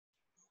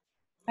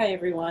Hi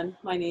everyone,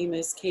 my name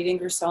is Kate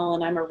Ingersoll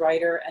and I'm a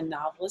writer and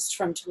novelist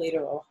from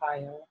Toledo,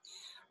 Ohio.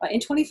 In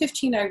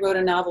 2015 I wrote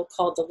a novel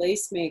called The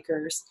Lace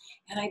Makers,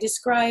 and I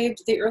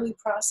described the early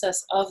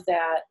process of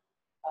that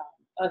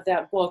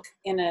book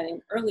in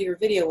an earlier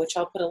video, which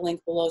I'll put a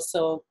link below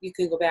so you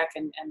can go back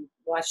and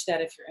watch that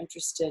if you're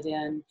interested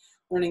in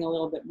learning a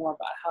little bit more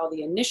about how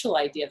the initial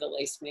idea of The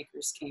Lace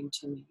Makers came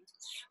to me.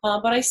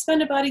 But I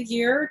spent about a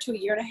year to a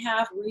year and a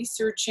half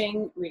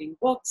researching, reading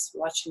books,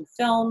 watching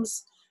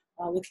films,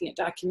 looking at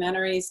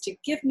documentaries to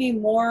give me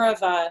more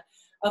of a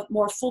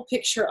more full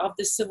picture of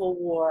the Civil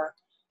War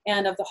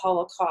and of the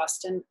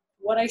Holocaust. And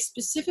what I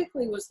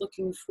specifically was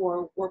looking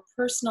for were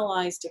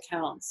personalized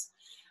accounts.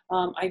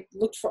 I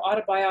looked for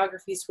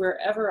autobiographies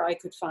wherever I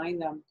could find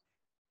them.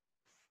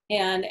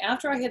 And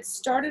after I had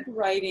started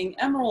writing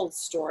Emerald's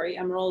story,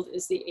 Emerald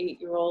is the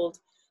 8-year-old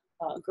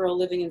girl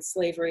living in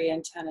slavery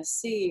in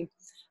Tennessee.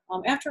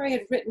 After I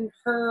had written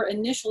her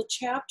initial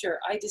chapter,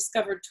 I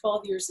discovered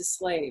 12 Years a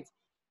Slave.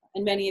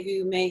 And many of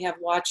you may have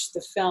watched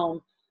the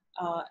film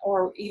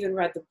or even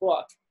read the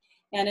book.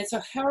 And it's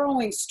a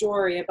harrowing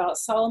story about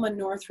Solomon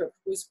Northup,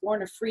 who was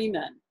born a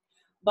freeman,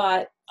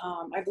 but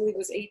I believe it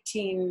was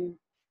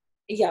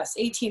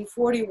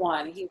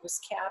 1841. He was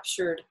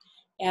captured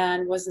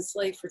and was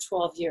enslaved for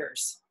 12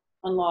 years,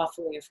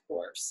 unlawfully, of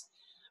course.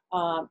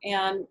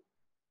 And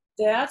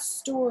that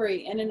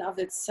story in and of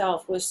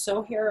itself was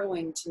so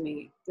harrowing to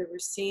me. There were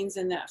scenes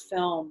in that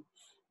film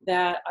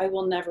that I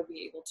will never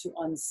be able to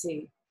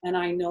unsee. And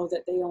I know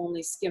that they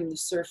only skim the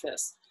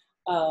surface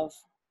of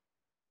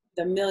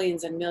the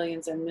millions and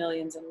millions and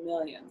millions and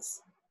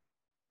millions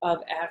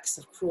of acts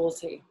of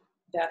cruelty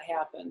that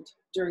happened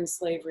during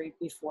slavery,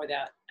 before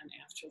that, and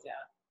after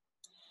that.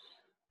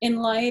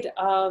 In light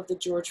of the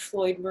George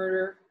Floyd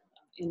murder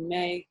in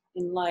May,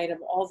 in light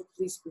of all the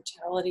police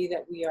brutality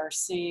that we are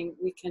seeing,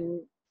 we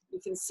can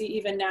see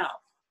even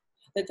now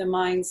that the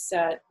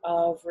mindset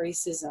of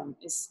racism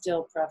is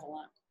still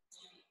prevalent.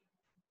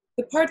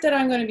 The part that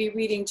I'm going to be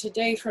reading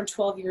today from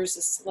 12 Years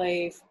a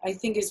Slave, I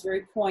think is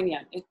very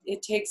poignant.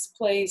 It takes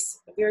place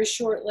very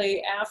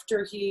shortly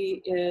after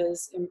he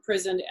is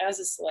imprisoned as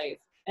a slave,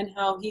 and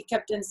how he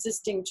kept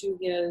insisting to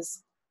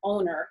his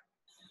owner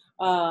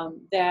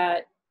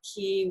that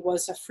he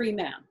was a free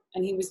man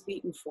and he was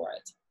beaten for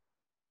it.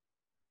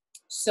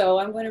 So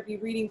I'm going to be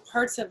reading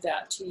parts of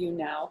that to you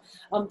now.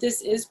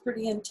 This is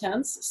pretty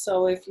intense,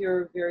 so if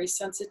you're very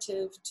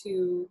sensitive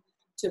to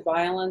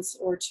violence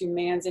or to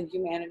man's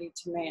inhumanity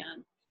to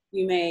man,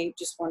 you may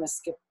just want to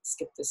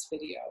skip this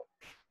video.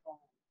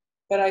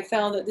 But I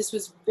found that this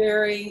was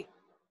very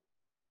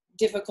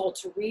difficult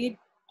to read,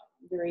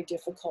 very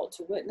difficult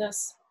to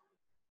witness,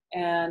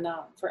 and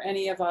for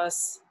any of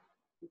us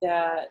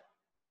that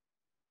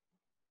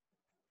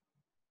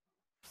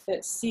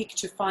seek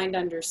to find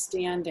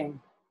understanding,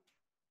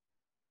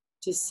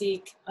 to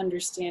seek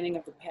understanding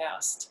of the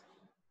past,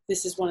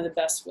 this is one of the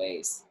best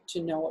ways to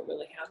know what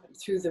really happened,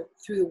 through the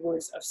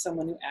words of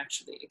someone who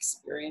actually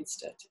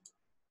experienced it.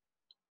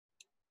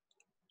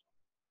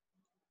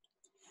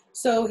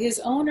 So his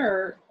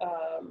owner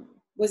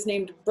was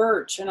named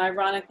Birch, and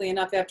ironically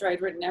enough, after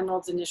I'd written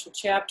Emerald's initial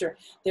chapter,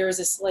 there is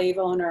a slave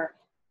owner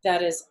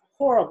that is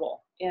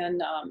horrible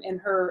in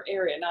her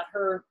area, not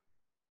her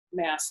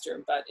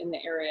master, but in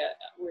the area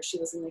where she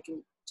was in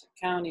Lincoln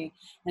County,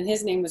 and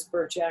his name was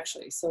Birch,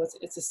 actually. So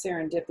it's a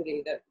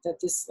serendipity that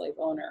this slave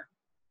owner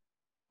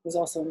was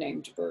also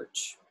named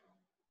Birch.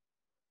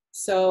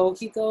 So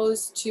he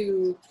goes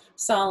to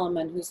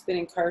Solomon, who's been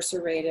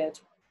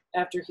incarcerated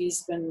after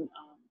he's been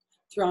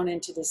thrown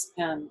into this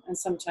pen, and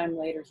sometime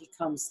later he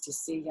comes to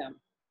see him.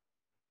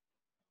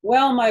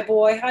 "Well, my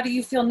boy, how do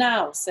you feel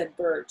now?" said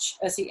Birch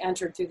as he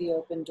entered through the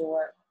open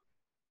door.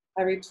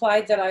 I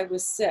replied that I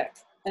was sick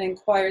and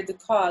inquired the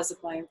cause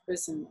of my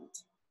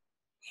imprisonment.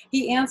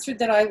 He answered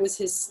that I was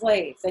his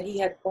slave, that he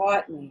had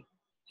bought me,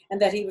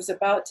 and that he was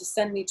about to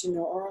send me to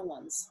New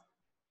Orleans.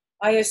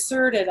 I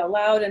asserted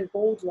aloud and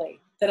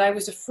boldly that I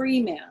was a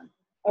free man,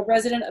 a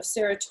resident of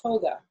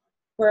Saratoga,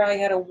 where I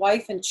had a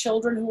wife and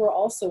children who were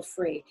also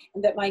free,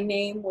 and that my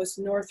name was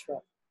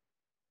Northup.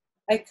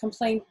 I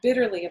complained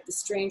bitterly of the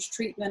strange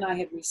treatment I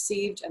had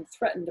received and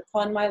threatened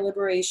upon my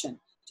liberation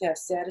to have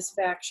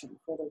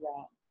satisfaction for the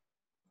wrong.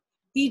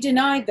 He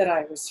denied that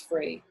I was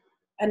free,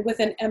 and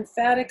with an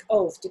emphatic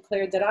oath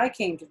declared that I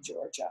came to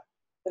Georgia,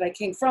 that I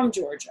came from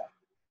Georgia.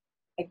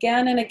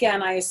 Again and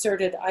again I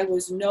asserted I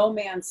was no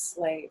man's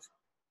slave,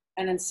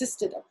 and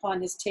insisted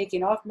upon his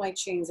taking off my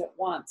chains at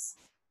once.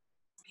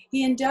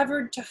 He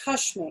endeavored to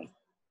hush me,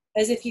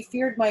 as if he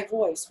feared my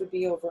voice would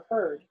be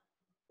overheard,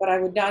 but I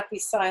would not be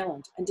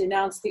silent, and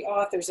denounced the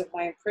authors of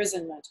my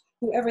imprisonment,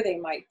 whoever they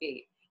might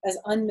be, as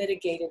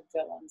unmitigated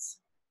villains.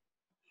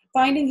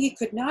 Finding he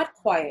could not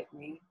quiet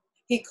me,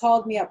 he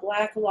called me a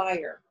black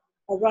liar,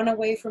 a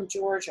runaway from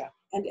Georgia,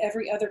 and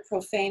every other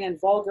profane and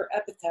vulgar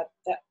epithet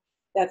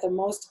that the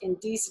most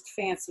indecent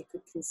fancy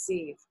could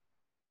conceive.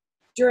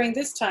 During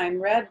this time,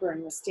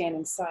 Radburn was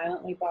standing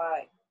silently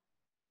by.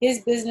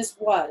 His business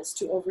was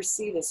to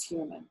oversee this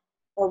human,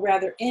 or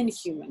rather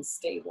inhuman,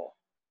 stable,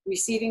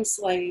 receiving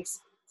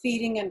slaves,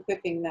 feeding and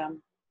whipping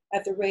them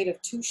at the rate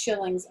of 2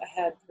 shillings a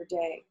head per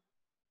day.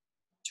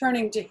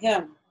 Turning to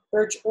him,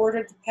 Birch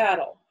ordered the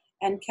paddle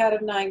and cat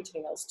of nine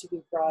tails to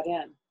be brought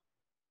in.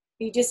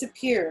 He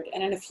disappeared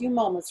and in a few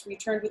moments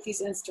returned with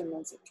these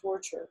instruments of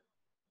torture.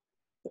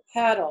 The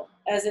paddle,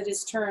 as it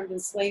is termed in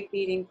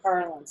slave-beating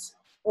parlance,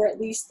 or at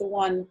least the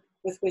one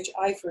with which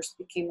I first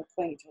became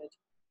acquainted,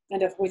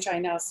 and of which I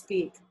now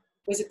speak,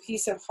 was a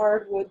piece of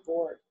hardwood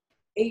board,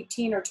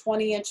 18 or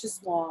 20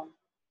 inches long,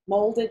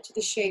 molded to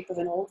the shape of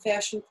an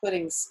old-fashioned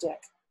pudding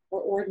stick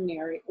or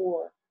ordinary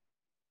oar.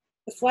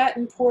 The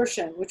flattened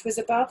portion, which was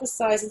about the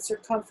size and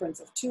circumference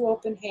of 2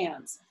 open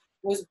hands,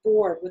 was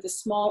bored with a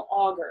small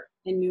auger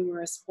in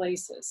numerous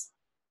places.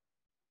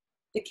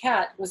 The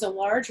cat was a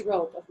large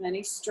rope of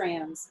many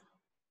strands,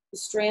 the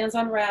strands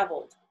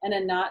unraveled and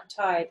a knot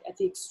tied at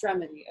the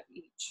extremity of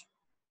each.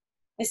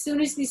 As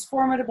soon as these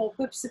formidable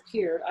whips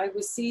appeared, I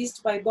was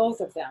seized by both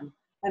of them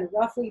and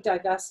roughly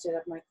divested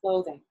of my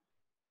clothing.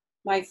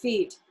 My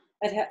feet,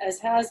 as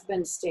has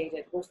been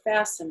stated, were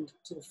fastened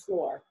to the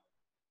floor.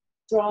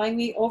 Drawing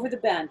me over the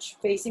bench,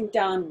 facing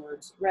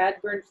downwards,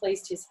 Radburn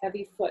placed his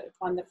heavy foot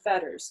upon the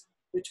fetters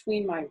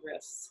between my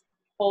wrists,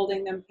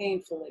 holding them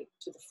painfully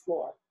to the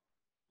floor.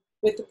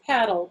 With the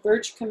paddle,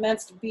 Birch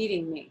commenced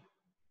beating me.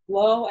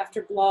 Blow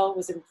after blow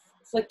was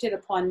inflicted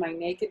upon my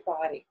naked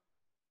body,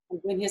 and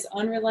when his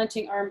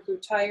unrelenting arm grew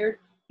tired,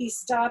 he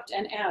stopped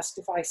and asked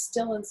if I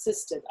still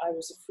insisted I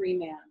was a free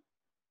man.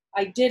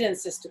 I did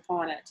insist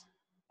upon it,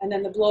 and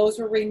then the blows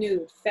were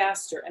renewed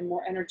faster and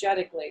more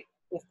energetically,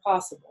 if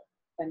possible,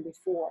 than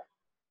before.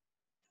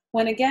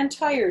 When again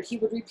tired, he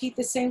would repeat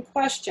the same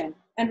question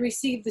and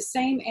receive the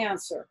same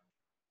answer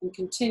and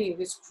continue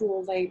his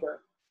cruel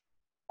labor.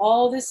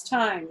 All this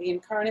time, the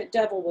incarnate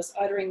devil was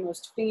uttering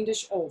most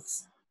fiendish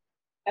oaths.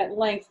 At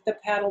length, the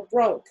paddle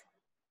broke,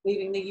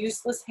 leaving the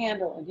useless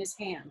handle in his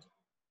hand.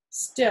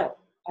 Still,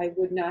 I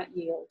would not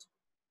yield.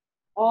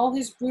 All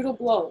his brutal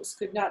blows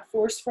could not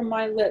force from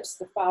my lips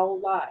the foul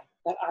lie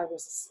that I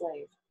was a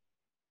slave.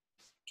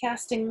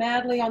 Casting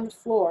madly on the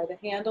floor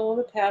the handle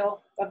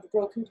of the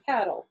broken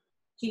paddle,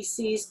 he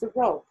seized the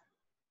rope.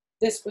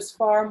 This was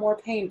far more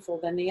painful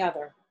than the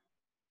other.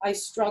 I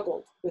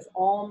struggled with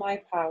all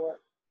my power,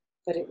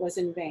 but it was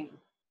in vain.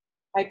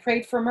 I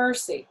prayed for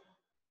mercy,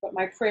 but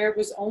my prayer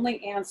was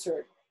only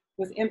answered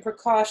with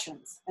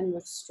imprecations and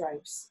with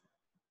stripes.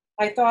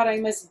 I thought I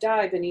must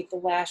die beneath the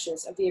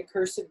lashes of the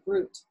accursed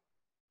brute.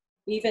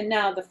 Even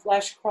now the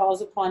flesh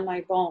crawls upon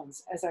my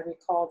bones as I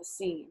recall the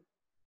scene.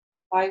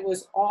 I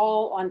was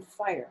all on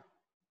fire.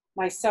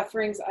 My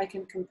sufferings I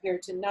can compare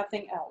to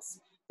nothing else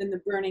than the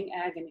burning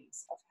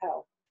agonies of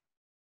hell.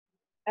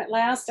 At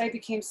last I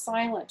became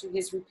silent to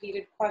his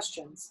repeated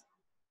questions.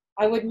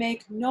 I would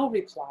make no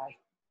reply.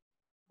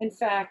 In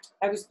fact,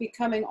 I was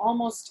becoming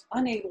almost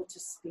unable to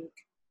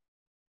speak.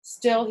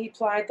 Still he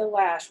plied the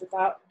lash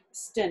without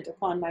stint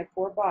upon my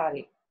poor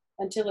body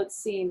until it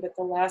seemed that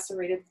the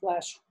lacerated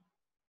flesh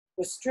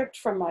was stripped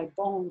from my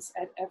bones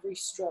at every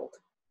stroke.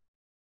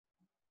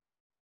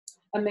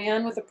 A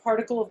man with a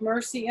particle of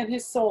mercy in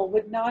his soul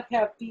would not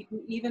have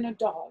beaten even a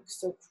dog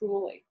so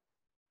cruelly.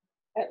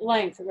 At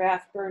length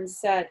Rathburn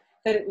said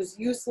that it was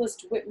useless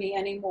to whip me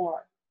any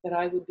more, that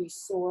I would be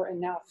sore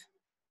enough.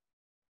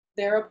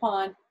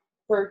 Thereupon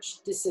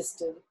Birch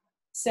desisted,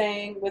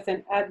 saying with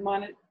an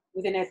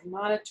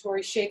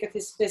admonitory shake of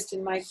his fist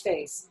in my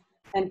face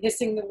and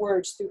hissing the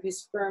words through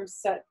his firm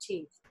set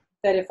teeth,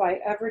 that if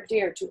I ever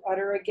dared to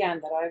utter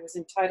again that I was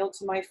entitled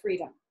to my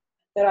freedom,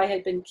 that I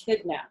had been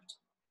kidnapped,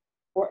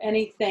 or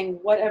anything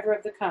whatever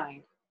of the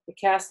kind, the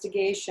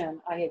castigation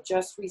I had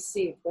just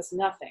received was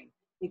nothing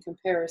in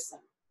comparison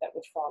that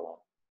would follow.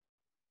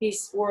 He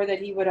swore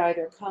that he would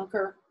either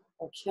conquer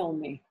or kill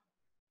me.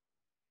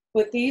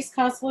 With these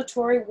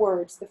consolatory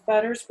words, the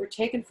fetters were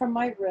taken from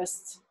my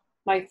wrists.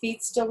 My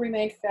feet still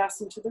remained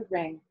fastened to the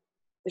ring.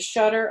 The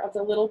shutter of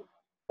the little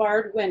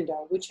barred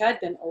window, which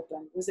had been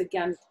open, was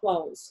again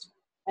closed,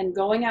 and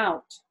going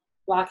out,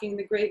 locking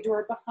the great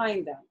door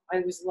behind them,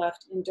 I was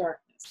left in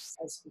darkness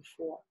as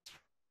before.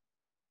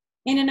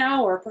 In an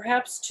hour,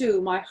 perhaps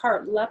 2, my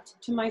heart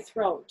leapt to my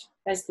throat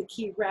as the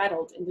key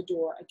rattled in the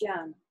door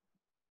again.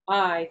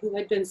 I, who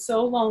had been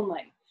so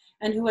lonely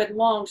and who had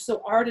longed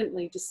so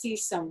ardently to see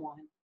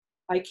someone,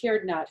 I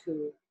cared not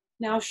who,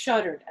 now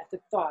shuddered at the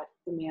thought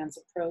of the man's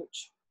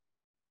approach.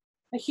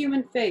 A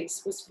human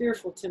face was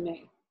fearful to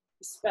me,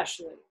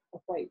 especially a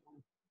white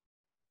one.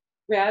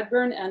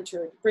 Radburn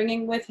entered,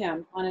 bringing with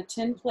him on a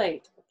tin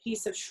plate a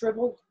piece of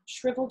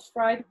shriveled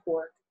fried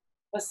pork,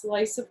 a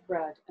slice of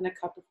bread, and a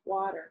cup of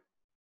water.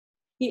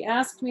 He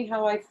asked me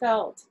how I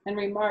felt and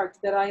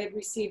remarked that I had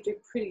received a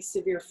pretty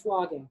severe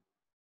flogging.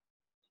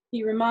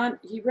 He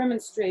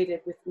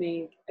remonstrated with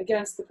me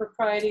against the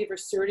propriety of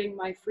asserting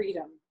my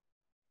freedom.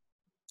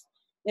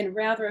 In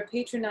rather a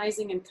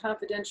patronizing and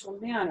confidential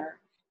manner,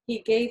 he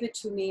gave it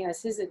to me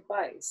as his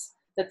advice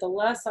that the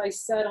less I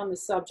said on the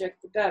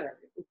subject, the better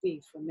it would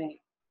be for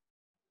me.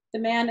 The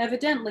man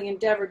evidently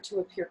endeavored to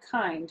appear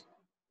kind,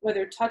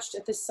 whether touched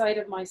at the sight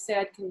of my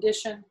sad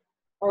condition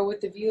or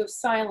with the view of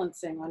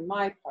silencing on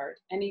my part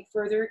any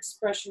further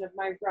expression of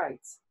my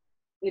rights,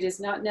 it is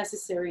not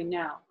necessary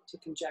now to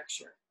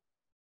conjecture.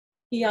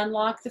 He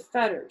unlocked the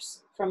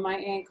fetters from my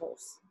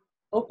ankles,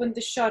 opened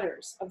the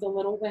shutters of the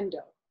little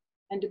window,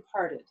 and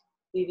departed,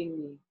 leaving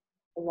me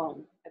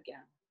alone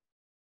again.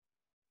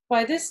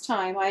 By this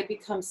time, I had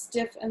become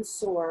stiff and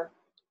sore.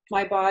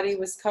 My body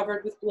was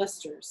covered with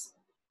blisters,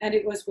 and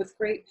it was with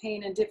great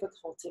pain and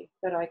difficulty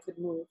that I could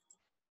move.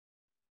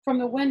 From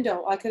the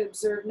window, I could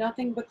observe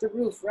nothing but the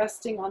roof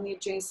resting on the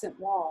adjacent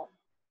wall.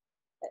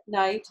 At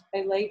night,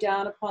 I lay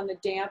down upon the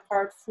damp,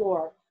 hard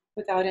floor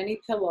without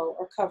any pillow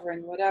or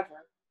covering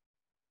whatever.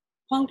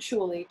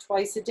 Punctually,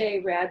 twice a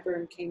day,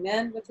 Radburn came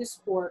in with his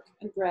fork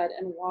and bread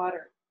and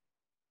water.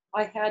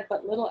 I had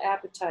but little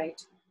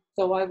appetite,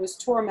 though I was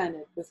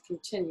tormented with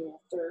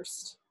continual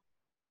thirst.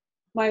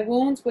 My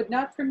wounds would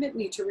not permit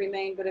me to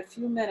remain but a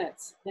few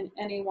minutes in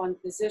any one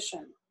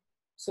position,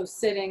 so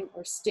sitting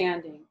or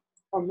standing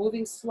or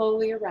moving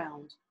slowly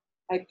around,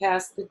 I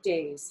passed the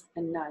days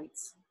and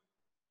nights.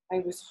 I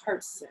was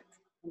heartsick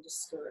and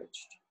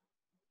discouraged.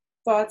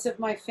 Thoughts of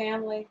my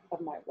family,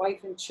 of my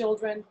wife and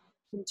children,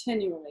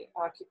 continually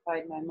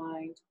occupied my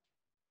mind.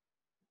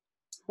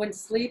 When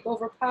sleep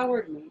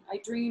overpowered me,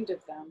 I dreamed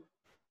of them,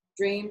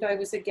 dreamed I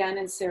was again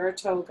in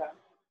Saratoga,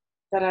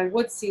 that I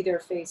would see their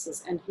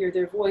faces and hear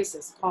their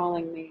voices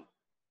calling me.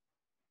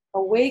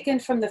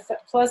 Awakened from the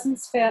pleasant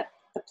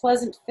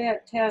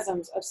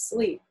phantasms of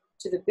sleep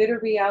to the bitter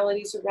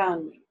realities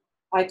around me,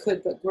 I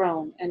could but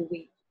groan and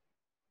weep.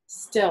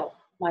 Still,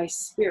 my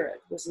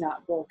spirit was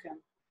not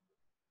broken.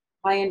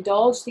 I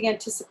indulged the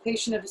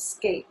anticipation of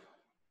escape,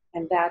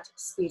 and that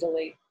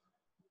speedily.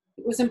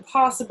 It was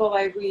impossible,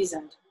 I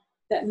reasoned,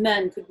 that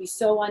men could be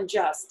so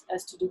unjust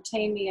as to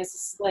detain me as a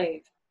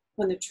slave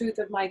when the truth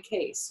of my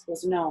case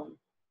was known.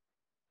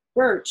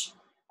 Birch,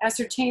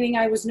 ascertaining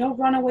I was no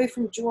runaway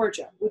from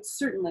Georgia, would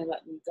certainly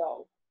let me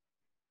go.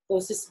 Though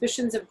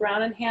suspicions of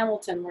Brown and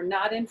Hamilton were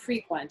not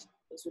infrequent,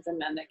 those were the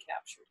men that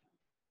captured him.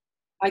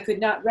 I could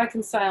not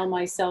reconcile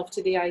myself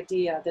to the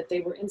idea that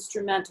they were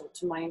instrumental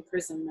to my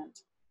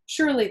imprisonment.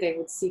 Surely they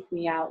would seek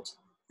me out.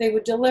 They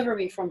would deliver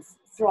me from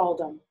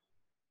thraldom.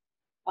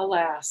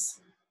 Alas,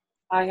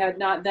 I had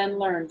not then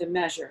learned the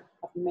measure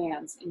of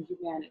man's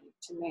inhumanity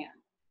to man,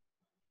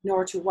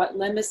 nor to what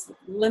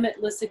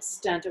limitless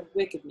extent of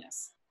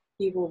wickedness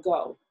he will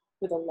go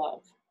for the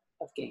love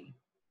of gain.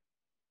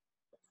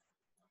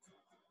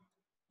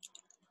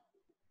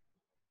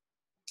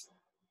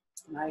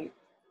 And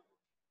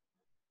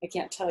I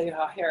can't tell you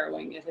how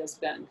harrowing it has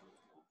been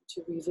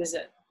to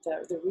revisit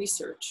the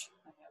research.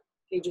 I have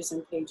pages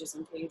and pages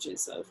and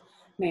pages of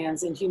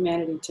man's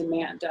inhumanity to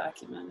man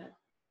documented.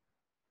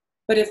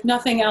 But if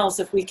nothing else,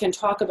 if we can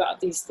talk about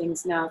these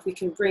things now, if we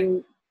can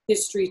bring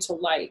history to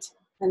light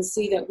and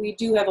see that we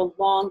do have a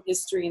long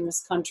history in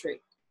this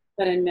country,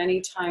 but in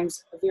many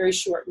times a very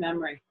short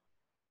memory,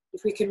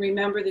 if we can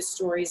remember the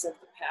stories of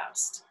the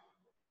past,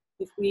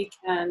 if we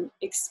can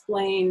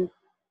explain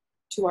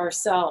to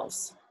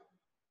ourselves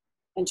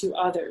and to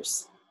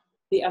others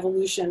the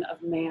evolution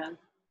of man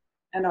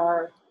and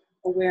our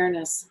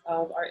awareness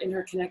of our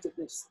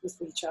interconnectedness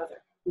with each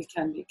other, we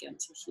can begin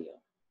to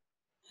heal.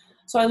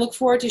 So I look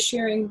forward to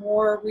sharing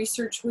more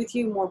research with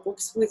you, more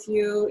books with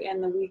you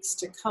in the weeks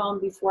to come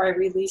before I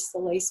release The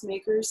Lace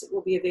Makers. It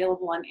will be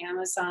available on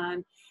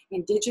Amazon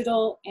in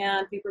digital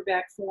and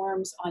paperback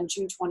forms on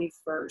June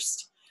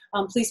 21st.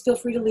 Please feel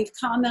free to leave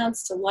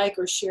comments, to like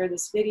or share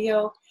this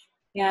video,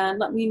 and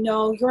let me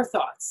know your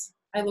thoughts.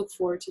 I look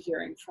forward to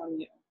hearing from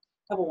you.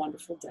 Have a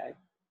wonderful day.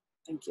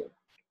 Thank you.